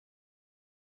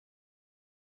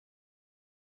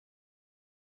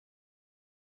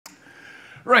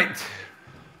Right.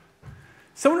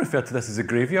 Someone referred to this as a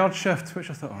graveyard shift, which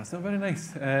I thought, oh, that's not very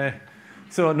nice.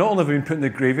 So not only have we been put in the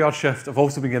graveyard shift, I've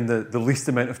also been given the least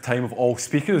amount of time of all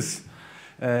speakers.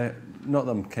 Not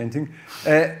that I'm counting.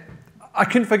 I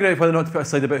couldn't figure out whether or not to put a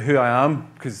slide about who I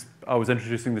am, because I was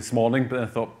introducing this morning, but then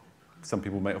I thought some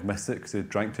people might have missed it because they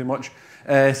drank too much.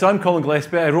 So I'm Colin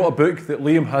Gillespie. I wrote a book that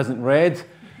Liam hasn't read.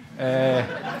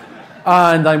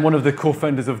 And I'm one of the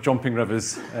co-founders of Jumping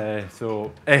Rivers.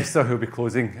 So Esther, who'll be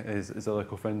closing, is the other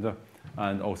co-founder,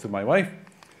 and also my wife.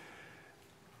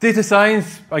 Data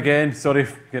science, again, sorry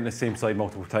for getting the same slide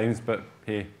multiple times, but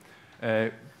hey,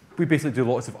 we basically do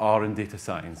lots of R in data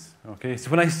science. Okay, so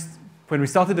when we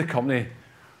started the company,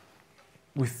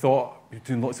 we thought we were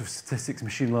doing lots of statistics,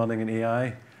 machine learning, and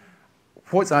AI.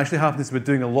 What's actually happened is we're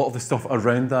doing a lot of the stuff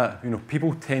around that. You know,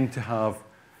 people tend to have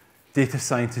data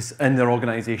scientists in their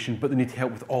organization, but they need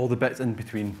help with all the bits in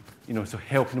between. You know, so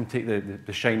helping them take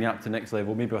the Shiny app to the next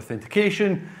level, maybe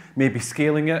authentication, maybe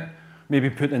scaling it, maybe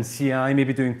putting in CI,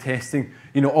 maybe doing testing.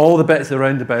 You know, all the bits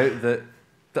around about that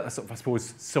sort of, I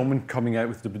suppose, someone coming out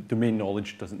with the domain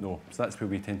knowledge doesn't know. So that's where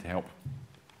we tend to help.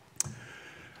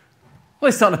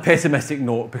 Let's start on a pessimistic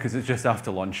note because it's just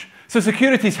after lunch. So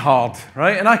security's hard,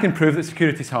 right? And I can prove that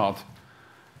security's hard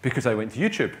because I went to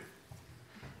YouTube.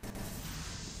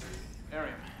 How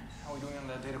are we doing on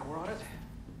the data core audit?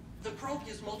 The probe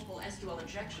used multiple SQL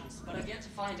injections, but I've yet to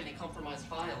find any compromised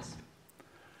files.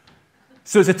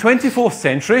 So it's the 24th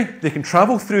century, they can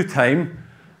travel through time,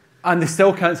 and they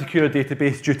still can't secure a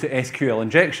database due to SQL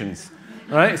injections,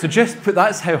 right? So just put,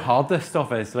 that's how hard this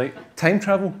stuff is, right? Time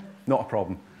travel, not a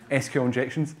problem. SQL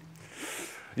injections,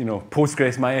 you know,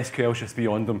 Postgres, MySQL is just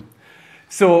beyond them.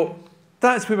 So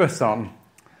that's where we're starting.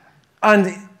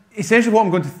 And essentially what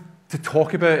I'm going to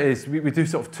talk about is we do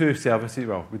sort of two services.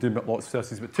 Well, we do lots of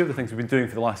services, but two of the things we've been doing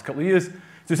for the last couple of years.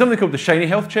 So something called the Shiny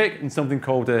Health Check and something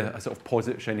called a sort of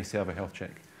Posit Shiny Server Health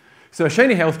Check. So a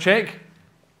Shiny Health Check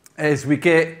is we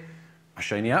get a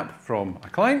Shiny app from a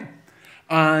client,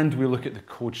 and we look at the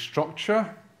code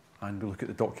structure, and we look at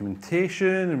the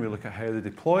documentation, and we look at how they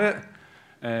deploy it.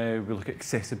 We look at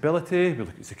accessibility, we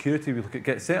look at security, we look at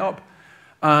get set up,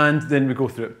 and then we go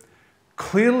through it.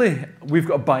 Clearly, we've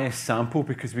got a biased sample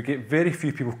because we get very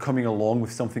few people coming along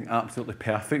with something absolutely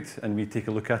perfect, and we take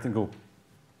a look at it and go,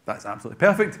 that's absolutely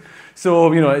perfect.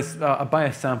 So, you know, it's a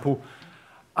biased sample.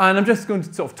 And I'm just going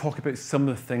to sort of talk about some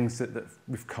of the things that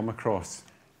we've come across.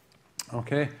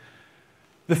 Okay?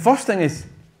 The first thing is,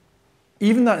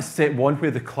 even that step one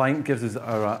where the client gives us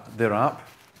their app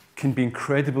can be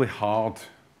incredibly hard,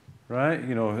 right?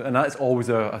 You know, and that's always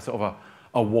a sort of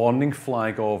a warning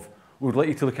flag of, we'd like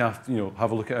you to look after, you know,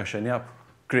 have a look at our Shiny app.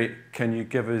 Great, can you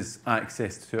give us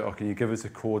access to it, or can you give us a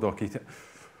code, or can you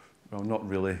well, not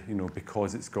really, you know,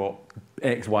 because it's got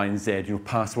X, Y, and Z. You know,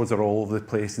 passwords are all over the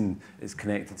place and it's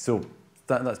connected. So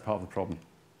that's part of the problem.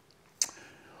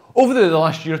 Over the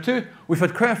last year or two, we've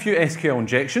had quite a few SQL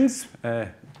injections.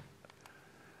 And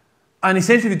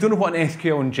essentially, if you don't know what an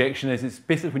SQL injection is, it's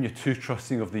basically when you're too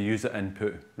trusting of the user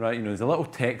input, right? You know, there's a little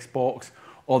text box,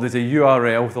 or there's a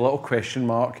URL with a little question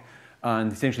mark, and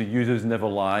essentially users never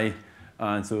lie.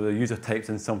 And so the user types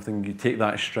in something, you take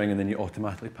that string, and then you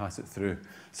automatically pass it through.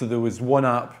 So there was one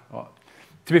app,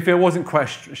 to be fair, it wasn't quite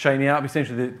a Shiny app.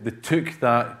 Essentially, they took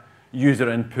that user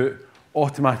input,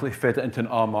 automatically fed it into an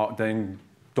R Markdown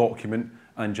document,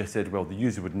 and just said, well, the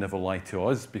user would never lie to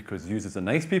us because users are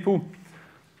nice people.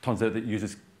 Turns out that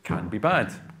users can be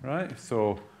bad, right?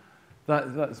 So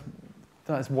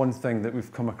that's one thing that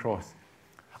we've come across.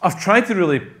 I've tried to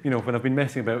really, you know, when I've been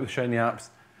messing about with Shiny apps,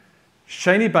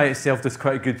 Shiny by itself does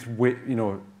quite a good way, you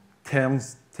know,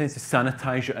 tends to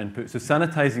sanitize your input. So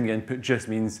sanitizing your input just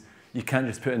means you can't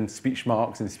just put in speech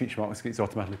marks and speech marks gets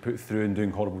automatically put through and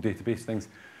doing horrible database things.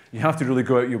 You have to really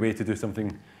go out your way to do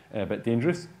something a bit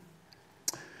dangerous.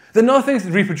 The another thing is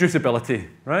reproducibility,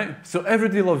 right? So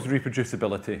everybody loves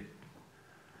reproducibility.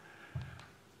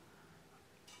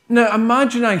 Now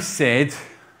imagine I said,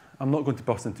 I'm not going to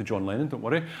burst into John Lennon, don't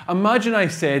worry. Imagine I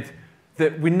said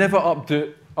that we never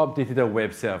updated our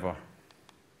web server,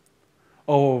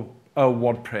 or our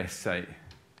WordPress site,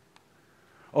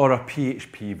 or a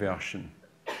PHP version,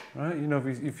 right? You know,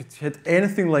 if you had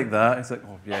anything like that, it's like,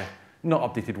 oh yeah, not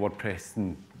updated WordPress.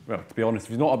 And well, to be honest,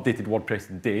 if you've not updated WordPress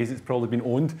in days, it's probably been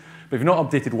owned. But if you've not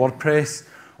updated WordPress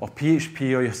or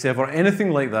PHP or your server,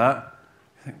 anything like that,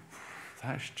 I think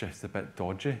that's just a bit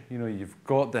dodgy. You know, you've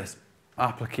got this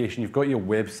application, you've got your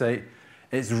website,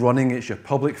 it's running, it's your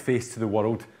public face to the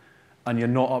world, and you're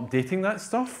not updating that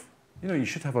stuff. You know, you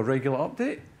should have a regular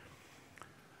update.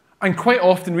 And quite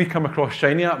often we come across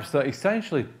Shiny apps that are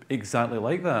essentially exactly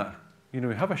like that. You know,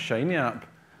 we have a Shiny app,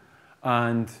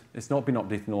 and it's not been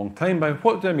updated in a long time. But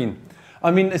what do I mean?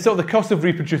 I mean, it's sort of the cost of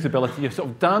reproducibility. You're sort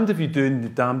of damned if you do and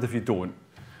you're damned if you don't.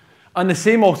 And the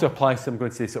same also applies to, I'm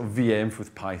going to say, sort of VM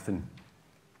with Python.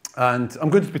 And I'm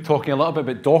going to be talking a little bit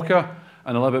about Docker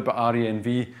and a little bit about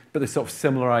RENV, but there's sort of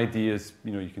similar ideas,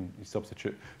 you can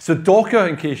substitute. So Docker,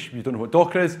 in case you don't know what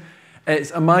Docker is,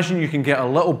 it's imagine you can get a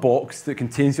little box that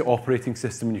contains your operating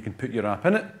system and you can put your app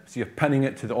in it. So you're pinning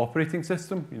it to the operating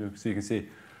system, so you can say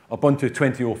Ubuntu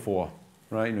 2004,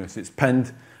 right? So it's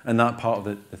pinned in that part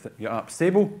of your app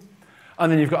stable.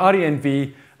 And then you've got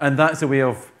RENV, and that's a way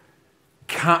of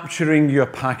capturing your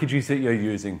packages that you're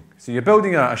using. So you're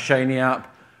building a Shiny app,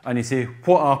 and you say,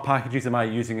 what are packages am I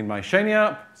using in my Shiny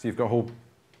app? So you've got a whole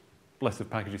list of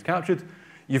packages captured.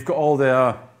 You've got all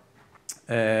their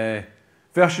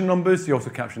version numbers. You also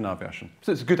capture that version.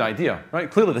 So it's a good idea, right?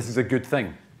 Clearly, this is a good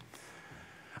thing.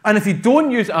 And if you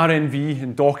don't use RENV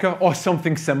and Docker or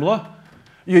something similar,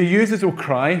 your users will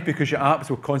cry because your apps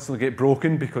will constantly get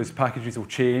broken because packages will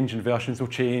change and versions will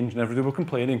change and everybody will be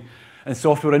complaining. And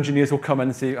software engineers will come in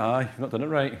and say, you've not done it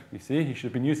right. You see, you should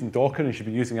have been using Docker and you should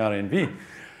be using RENV.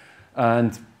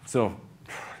 And so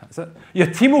that's it. Your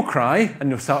team will cry and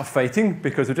they'll start fighting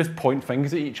because they'll just point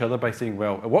fingers at each other by saying,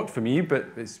 well, it worked for me, but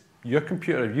it's your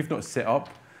computer. You've not set up.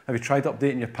 Have you tried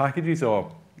updating your packages?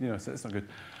 Or, so it's not good.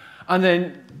 And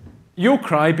then you'll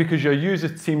cry because your user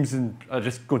teams are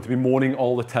just going to be moaning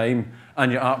all the time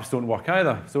and your apps don't work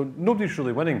either. So nobody's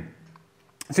really winning.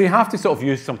 So you have to sort of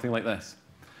use something like this.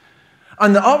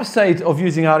 And the upside of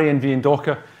using RENV and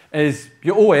Docker is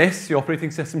your OS, your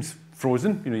operating system's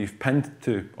frozen. You've pinned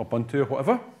to Ubuntu or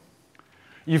whatever.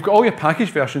 You've got all your package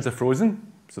versions are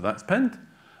frozen, so that's pinned.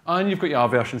 And you've got your R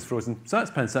versions frozen, so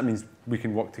that's pinned. So that means we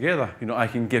can work together. I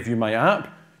can give you my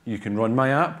app, you can run my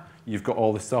app, you've got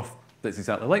all the stuff that's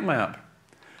exactly like my app.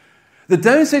 The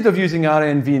downside of using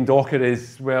RENV and Docker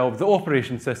is, well, the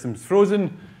operation system's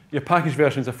frozen, your package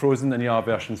versions are frozen, and your R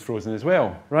version's frozen as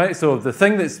well, right? So the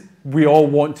thing that we all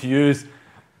want to use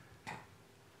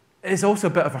is also a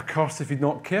bit of a curse if you're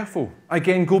not careful.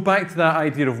 Again, go back to that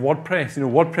idea of WordPress.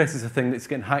 WordPress is a thing that's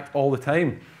getting hacked all the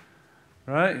time,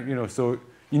 right? So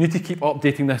you need to keep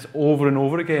updating this over and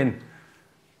over again.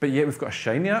 But yet we've got a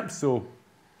Shiny app, so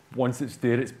once it's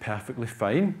there, it's perfectly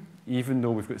fine, even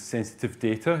though we've got sensitive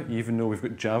data, even though we've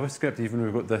got JavaScript, even though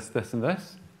we've got this, this, and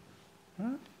this.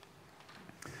 Right?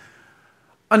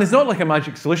 And it's not like a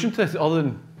magic solution to this, other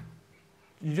than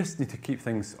you just need to keep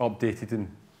things updated and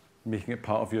making it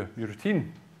part of your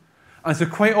routine. And so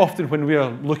quite often when we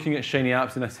are looking at Shiny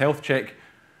apps in this health check,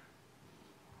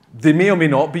 they may or may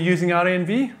not be using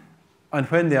RENV. And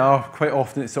when they are, quite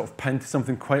often it's sort of pinned to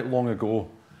something quite long ago.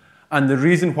 And the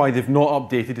reason why they've not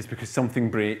updated is because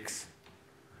something breaks.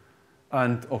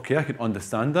 And okay, I can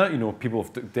understand that. People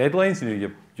have deadlines.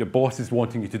 Your boss is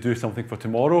wanting you to do something for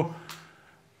tomorrow.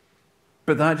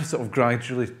 But that just sort of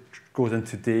gradually goes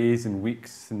into days and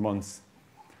weeks and months.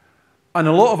 And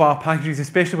a lot of our packages,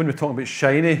 especially when we're talking about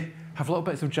Shiny, have little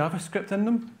bits of JavaScript in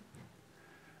them.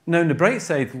 Now, on the bright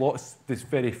side, there's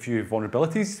very few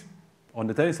vulnerabilities. On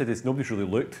the downside is nobody's really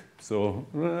looked. So,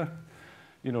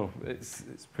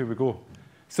 it's where we go.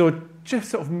 So just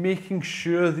sort of making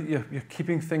sure that you're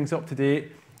keeping things up to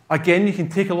date. Again, you can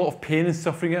take a lot of pain and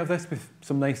suffering out of this with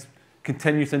some nice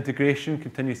continuous integration,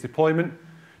 continuous deployment.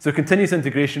 So continuous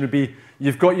integration would be,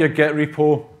 you've got your Git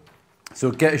repo. So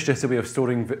Git is just a way of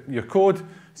storing your code.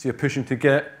 So you're pushing to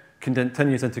Git.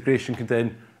 Continuous integration can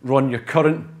then run your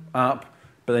current app,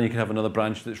 but then you can have another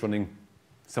branch that's running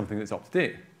something that's up to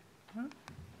date.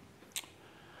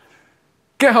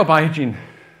 GitHub hygiene.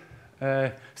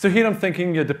 So here I'm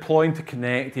thinking you're deploying to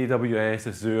Connect, AWS,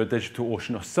 Azure,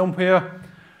 DigitalOcean, or somewhere,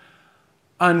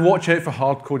 and watch out for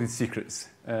hard-coded secrets.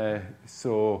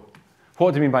 So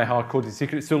what do you mean by hard-coded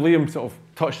secrets? So Liam sort of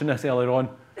touched on this earlier on.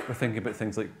 We're thinking about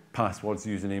things like passwords,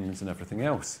 usernames, and everything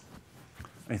else.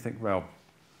 And you think, well,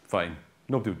 fine.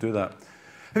 Nobody would do that.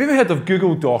 Have you ever heard of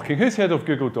Google Docking? Who's heard of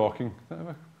Google Docking? Is that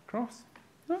ever across?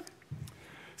 No?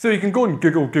 So you can go and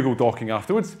Google Docking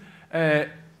afterwards.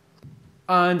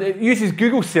 And it uses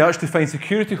Google search to find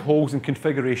security holes in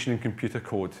configuration in computer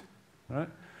code. Right?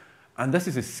 And this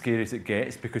is as scary as it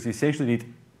gets because you essentially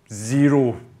need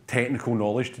zero technical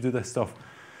knowledge to do this stuff.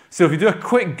 So if you do a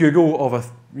quick Google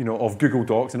of Google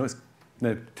Docs, I know it's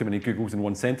now too many Googles in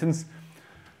one sentence,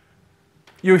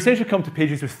 you essentially come to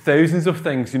pages with thousands of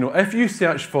things. If you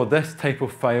search for this type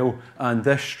of file and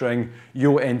this string,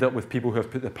 you'll end up with people who have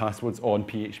put their passwords on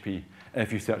PHP.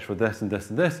 If you search for this and this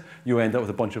and this, you'll end up with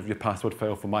a bunch of your password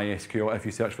file for MySQL. If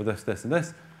you search for this, this, and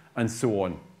this, and so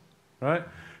on. Right?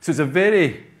 So it's a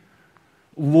very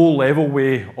low-level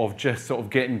way of just sort of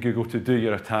getting Google to do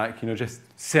your attack. Just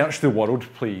search the word,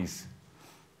 please.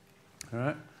 All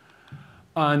right?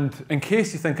 And in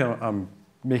case you think I'm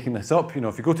making this up,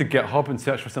 if you go to GitHub and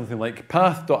search for something like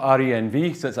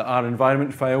path.renv, so it's an R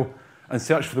environment file, and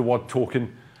search for the word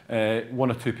token,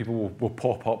 one or two people will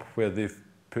pop up where they've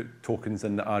put tokens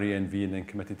in the renv and then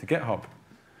committed to GitHub.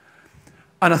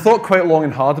 And I thought quite long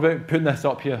and hard about putting this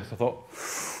up here. So I thought,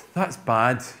 that's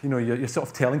bad. You're sort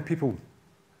of telling people.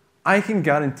 I can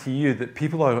guarantee you that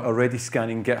people are already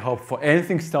scanning GitHub for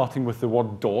anything starting with the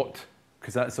word dot,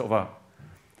 because that's sort of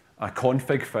a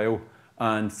config file,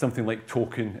 and something like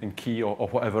token and key or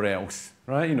whatever else,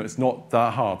 right? It's not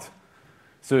that hard.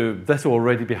 So this will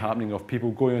already be happening of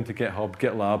people going onto GitHub,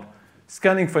 GitLab,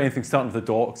 scanning for anything starting with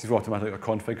the dot, because you've automatically got a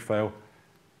config file,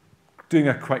 doing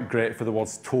a quick gret for the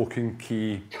words token,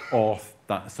 key, auth,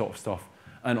 that sort of stuff.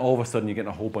 And all of a sudden, you're getting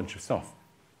a whole bunch of stuff.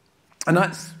 And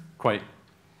that's quite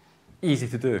easy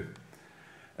to do.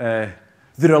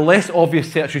 There are less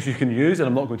obvious searches you can use, and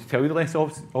I'm not going to tell you the less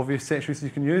obvious searches you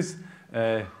can use.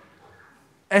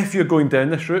 If you're going down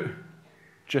this route,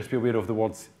 just be aware of the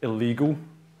words illegal.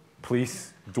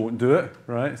 Please don't do it,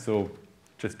 right? So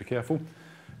just be careful.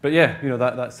 But yeah,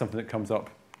 that's something that comes up.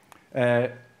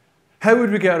 How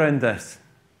would we get around this?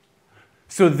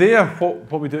 So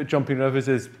what we do at Jumping Rivers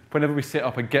is whenever we set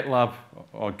up a GitLab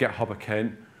or GitHub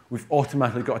account, we've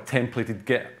automatically got a templated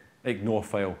git ignore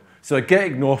file. So a git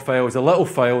ignore file is a little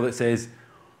file that says,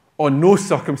 on no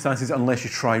circumstances, unless you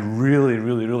try really,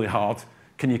 really, really hard,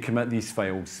 can you commit these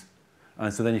files.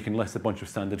 And so then you can list a bunch of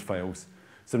standard files.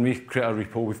 So when we create a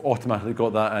repo, we've automatically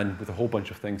got that in with a whole bunch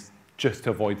of things just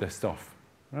to avoid this stuff.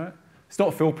 Right? It's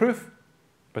not foolproof,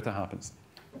 but it happens.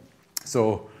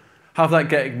 So have that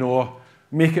git ignore,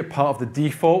 make it part of the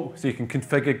default, so you can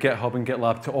configure GitHub and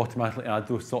GitLab to automatically add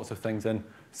those sorts of things in,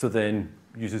 so then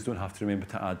users don't have to remember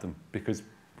to add them, because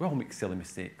we all make silly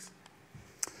mistakes.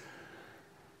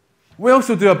 We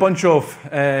also do a bunch of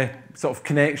sort of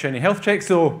connect Shiny health checks.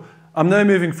 So I'm now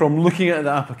moving from looking at the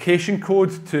application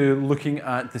code to looking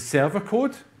at the server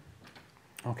code.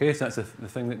 Okay, so that's the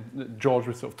thing that George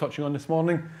was sort of touching on this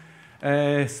morning.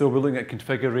 So we're looking at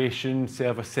configuration,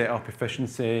 server setup,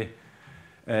 efficiency,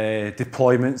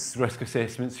 deployments, risk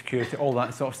assessment, security, all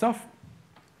that sort of stuff.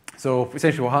 So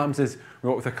essentially what happens is we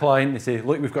work with a client, they say,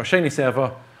 look, we've got a Shiny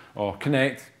server, or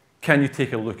Connect, can you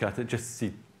take a look at it just to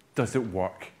see, does it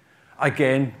work?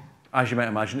 Again, as you might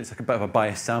imagine, it's like a bit of a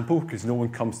biased sample, because no one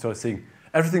comes to us saying,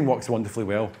 everything works wonderfully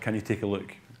well, can you take a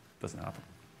look? Doesn't happen.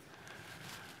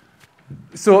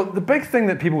 So the big thing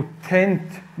that people tend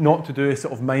not to do is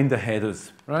sort of mind the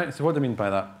headers, right? So what do I mean by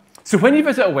that? So when you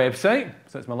visit a website,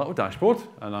 so it's my little dashboard,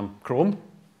 and I'm Chrome,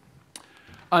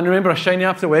 and remember a Shiny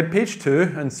app's a web page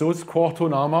too, and so is Quarto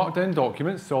and R Markdown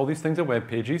documents, so all these things are web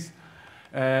pages.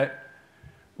 We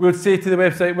would say to the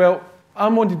website, well,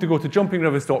 I'm wanting to go to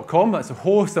jumpingrivers.com, that's a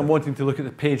host, I'm wanting to look at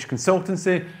the page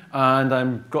consultancy, and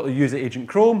I've got the user agent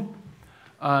Chrome,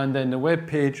 and then the web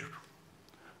page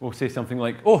will say something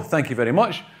like, oh, thank you very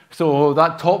much. So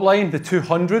that top line, the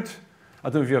 200, I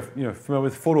don't know if you're familiar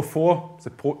with 404, it's a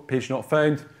page not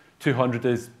found. 200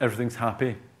 is everything's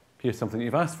happy, here's something that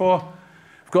you've asked for.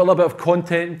 We've got a little bit of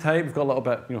content type, we've got a little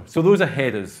bit, so those are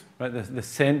headers, right? The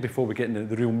sent before we get into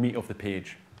the real meat of the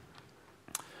page.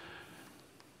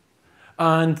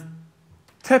 And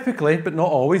typically, but not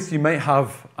always, you might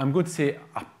have, I'm going to say,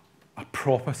 a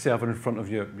proper server in front of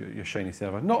your Shiny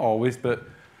server. Not always, but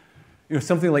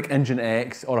something like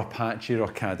Nginx or Apache or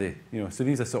Caddy. So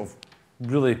these are sort of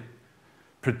really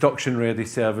production-ready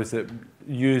servers that are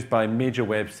used by major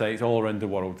websites all around the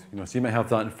world. So you might have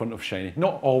that in front of Shiny.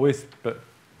 Not always, but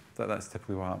that's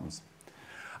typically what happens.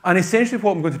 And essentially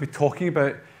what I'm going to be talking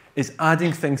about is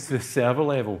adding things to the server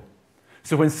level.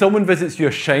 So when someone visits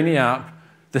your Shiny app,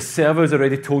 the server's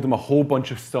already told them a whole bunch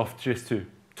of stuff just to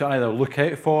either look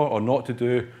out for or not to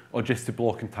do, or just to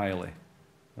block entirely.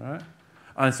 Right?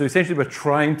 And so essentially we're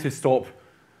trying to stop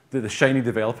the Shiny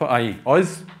developer, i.e.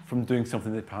 us, from doing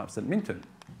something they perhaps didn't mean to.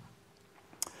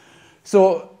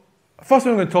 So first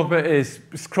thing I'm going to talk about is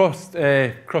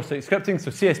cross-site scripting,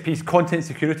 so CSP's content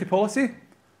security policy.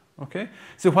 Okay?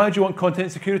 So why do you want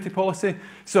content security policy?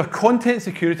 So a content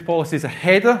security policy is a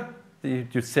header that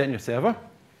you set in your server.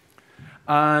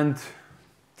 And,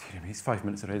 dear me, it's 5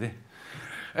 minutes already.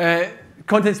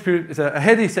 Content security is a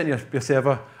header you set in your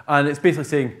server, and it's basically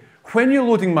saying, when you're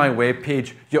loading my web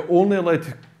page, you're only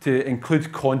allowed to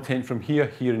include content from here,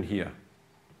 here, and here.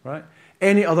 Right?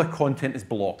 Any other content is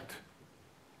blocked.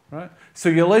 Right? So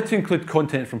you're allowed to include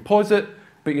content from Posit,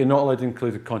 but you're not allowed to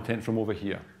include content from over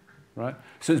here. Right?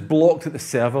 So it's blocked at the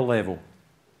server level.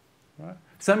 Right?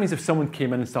 So that means if someone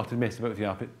came in and started messing about with the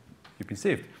app, you've been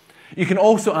saved. You can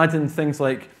also add in things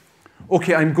like,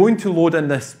 okay, I'm going to load in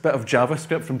this bit of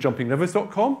JavaScript from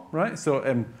jumpingrivers.com, right? So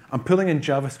I'm pulling in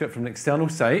JavaScript from an external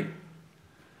site,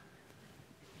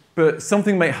 but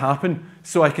something might happen,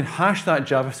 so I can hash that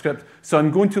JavaScript. So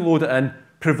I'm going to load it in,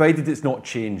 provided it's not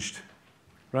changed,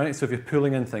 right? So if you're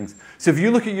pulling in things. So if you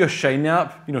look at your Shiny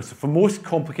app, so for most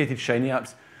complicated Shiny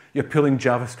apps, you're pulling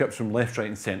JavaScript from left, right,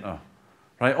 and center,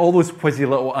 right? All those fuzzy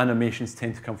little animations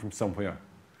tend to come from somewhere.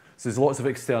 So there's lots of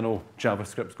external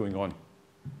JavaScripts going on.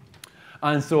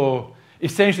 And so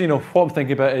essentially, what I'm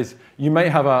thinking about is you might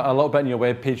have a little bit in your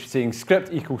web page saying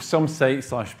script equals some site /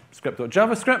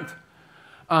 script.javascript.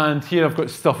 And here I've got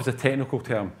stuff as a technical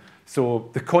term. So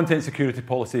the content security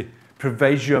policy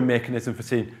provides you a mechanism for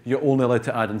saying you're only allowed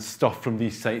to add in stuff from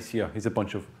these sites here. Here's a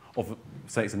bunch of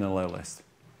sites in an allow list.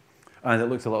 And it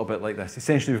looks a little bit like this.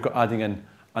 Essentially, we've got adding in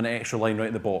an extra line right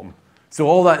at the bottom. So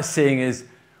all that's saying is,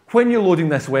 when you're loading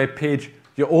this web page,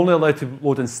 you're only allowed to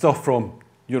load in stuff from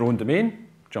your own domain,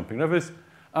 Jumping Rivers,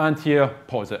 and here,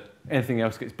 Posit. Anything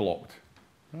else gets blocked.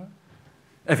 Right?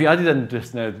 If you added in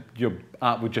just now, your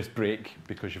app would just break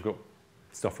because you've got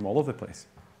stuff from all over the place.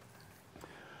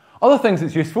 Other things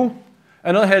that's useful,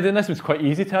 another heading, this one's quite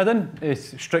easy to add in,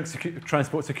 is strict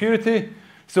transport security.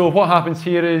 So what happens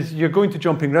here is you're going to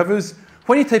Jumping Rivers.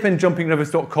 When you type in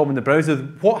jumpingrivers.com in the browser,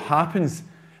 what happens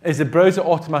is the browser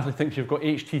automatically thinks you've got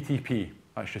HTTP.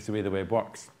 That's just the way the web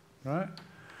works, right?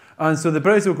 And so the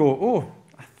browser will go, oh,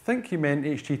 I think you meant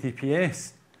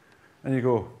HTTPS. And you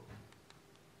go,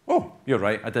 oh, you're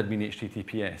right, I did mean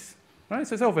HTTPS. Right,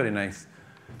 so it's all very nice.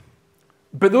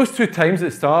 But those 2 times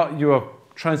at the start, you are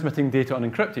transmitting data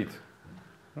unencrypted,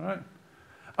 right?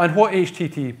 And what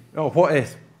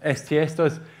STS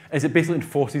does is it basically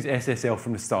enforces SSL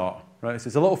from the start, right? So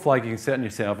it's a little flag you can set on your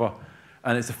server,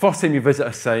 and it's the first time you visit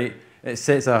a site, it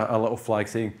sets a little flag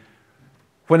saying,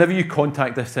 whenever you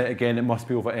contact this site again, it must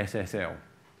be over SSL,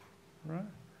 right?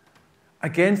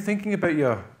 Again, thinking about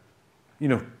your,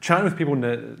 chatting with people in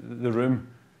the room,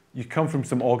 you come from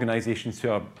some organizations who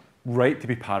are right to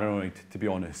be paranoid, to be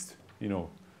honest.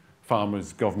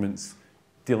 Farmers, governments,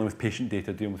 dealing with patient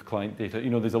data, dealing with client data.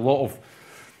 There's a lot of,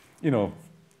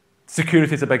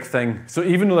 security is a big thing. So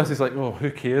even though this is like, oh,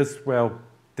 who cares? Well,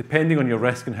 depending on your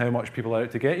risk and how much people are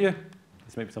out to get you,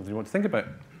 this might be something you want to think about.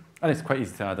 And it's quite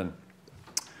easy to add in.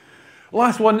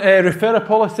 Last one, referrer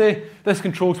policy. This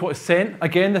controls what is sent.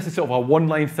 Again, this is sort of a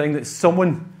one-line thing that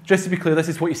someone, just to be clear, this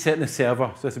is what you set in the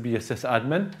server. So this would be your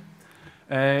sysadmin.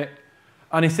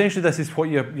 And essentially, this is what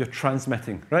you're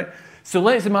transmitting, right? So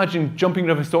let's imagine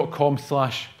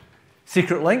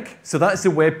jumpingrivers.com/secret link. So that's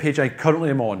the web page I currently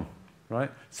am on,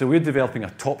 right? So we're developing a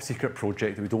top secret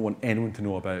project that we don't want anyone to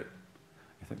know about.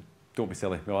 You think, don't be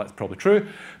silly. Well, that's probably true.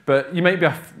 But you might be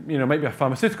a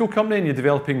pharmaceutical company and you're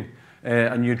developing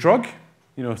a new drug.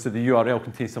 So the URL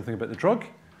contains something about the drug.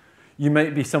 You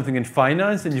might be something in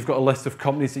finance and you've got a list of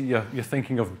companies that you're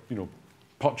thinking of,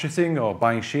 purchasing or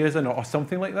buying shares in or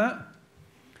something like that.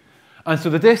 And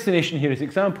so the destination here is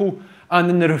example, and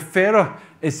then the referrer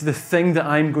is the thing that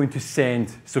I'm going to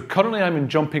send. So currently I'm in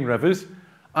Jumping Rivers.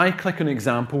 I click on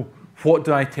example. What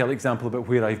do I tell example about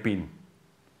where I've been?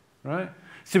 Right?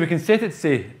 So we can set it to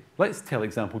say, let's tell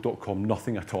example.com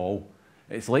nothing at all.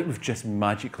 It's like we've just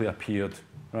magically appeared.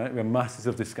 Right? We're masters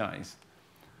of disguise.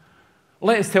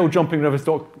 Let's tell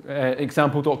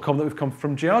jumpingrivers.example.com that we've come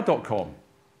from gr.com.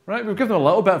 Right? We've given them a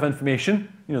little bit of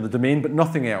information, the domain, but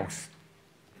nothing else.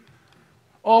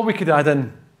 Or we could add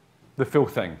in the full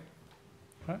thing.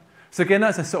 Right? So again,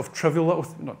 that's a sort of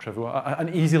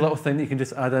an easy little thing that you can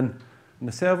just add in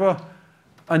the server.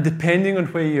 And depending on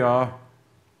where you are,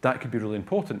 that could be really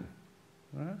important.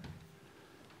 Right?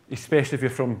 Especially if you're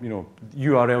from,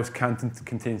 URLs can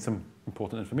contain some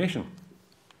important information.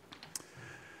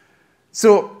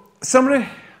 So, summary,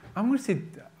 I'm going to say,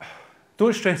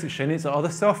 don't stress it's shiny, it's the other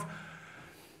stuff.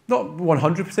 Not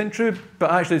 100% true,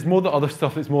 but actually it's more the other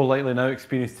stuff that's more likely in our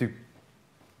experience to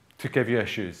give you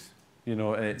issues.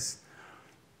 It's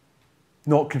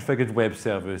not configured web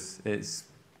servers. It's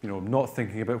not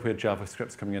thinking about where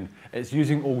JavaScript's coming in. It's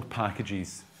using old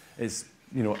packages. It's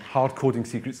hard coding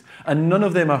secrets, and none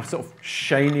of them are sort of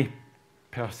shiny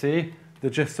per se. They're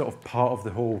just sort of part of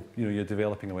the whole. You're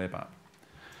developing a web app.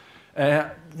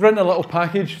 Written a little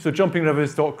package. So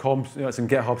jumpingrivers.com. It's in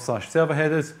GitHub/server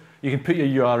headers. You can put your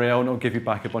URL and it'll give you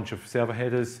back a bunch of server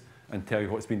headers and tell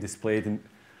you what's been displayed. And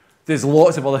there's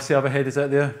lots of other server headers out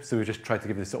there, so we just try to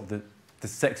give you sort of the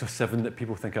 6 or 7 that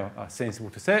people think are sensible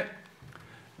to set.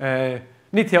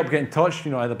 Need help, get in touch,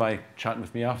 either by chatting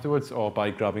with me afterwards or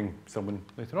by grabbing someone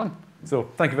later on.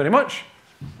 So thank you very much,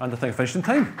 and I think I finished in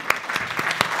time.